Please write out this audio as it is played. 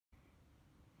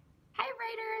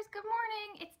writers, good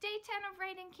morning. It's day 10 of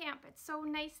writing camp. It's so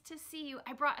nice to see you.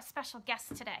 I brought a special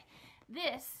guest today.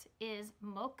 This is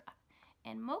Mocha,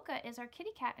 and Mocha is our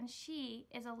kitty cat, and she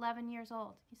is 11 years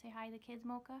old. You say hi to the kids,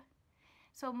 Mocha?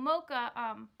 So Mocha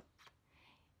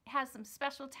has some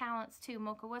special talents too.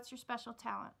 Mocha, what's your special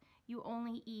talent? You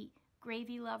only eat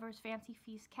Gravy Lovers Fancy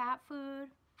Feast cat food.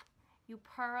 You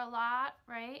purr a lot,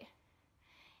 right?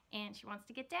 And she wants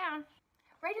to get down.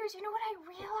 Writers, you know what I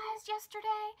realized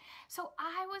yesterday? So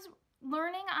I was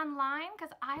learning online, because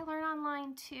I learn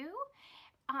online too,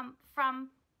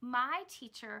 from my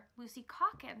teacher, Lucy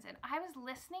Calkins, and I was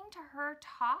listening to her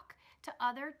talk to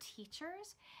other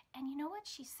teachers, and you know what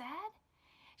she said?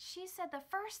 She said the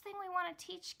first thing we want to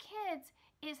teach kids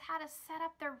is how to set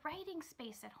up their writing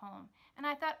space at home. And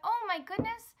I thought, oh my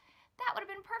goodness, that would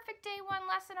have been perfect day one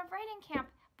lesson of writing camp,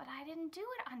 but I didn't do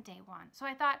it on day one. So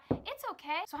I thought, it's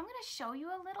okay. So I'm gonna show you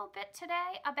a little bit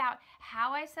today about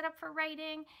how I set up for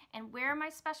writing and where my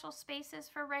special space is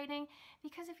for writing,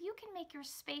 because if you can make your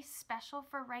space special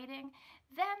for writing,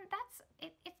 then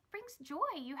it brings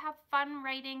joy. You have fun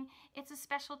writing. It's a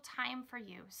special time for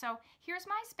you. So here's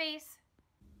my space.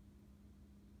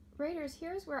 Writers,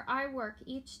 here's where I work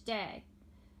each day.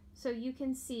 So you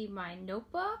can see my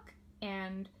notebook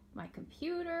and my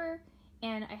computer,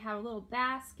 and I have a little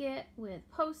basket with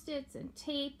Post-its and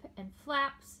tape and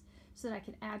flaps so that I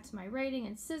can add to my writing,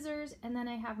 and scissors, and then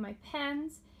I have my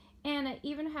pens, and I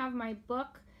even have my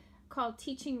book called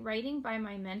Teaching Writing by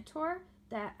my mentor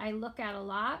that I look at a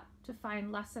lot to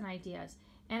find lesson ideas.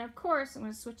 And of course, I'm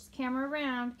going to switch the camera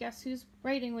around. Guess who's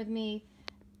writing with me?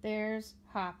 There's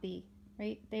Hoppy.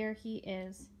 Right there he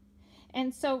is.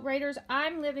 And so writers,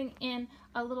 I'm living in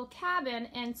a little cabin,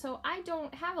 and so I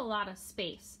don't have a lot of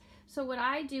space. So what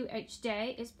I do each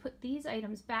day is put these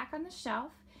items back on the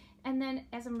shelf, and then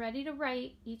as I'm ready to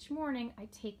write each morning, I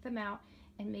take them out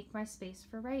and make my space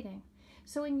for writing.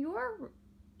 So in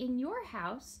your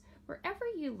house, wherever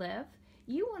you live,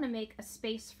 you want to make a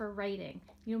space for writing.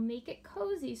 You know, make it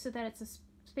cozy so that it's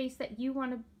a space that you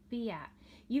want to be at.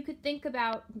 You could think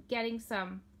about getting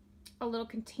a little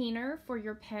container for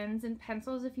your pens and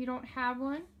pencils if you don't have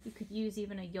one. You could use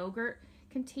even a yogurt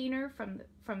container from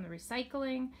the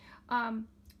recycling,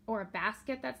 or a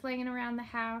basket that's laying around the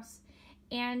house.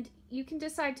 And you can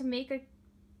decide to make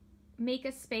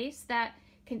a space that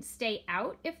can stay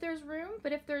out if there's room,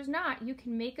 but if there's not, you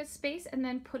can make a space and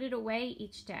then put it away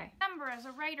each day. Remember, as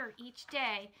a writer each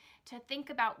day, to think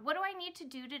about what do I need to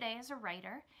do today as a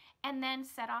writer, and then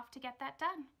set off to get that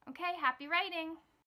done. Okay, happy writing.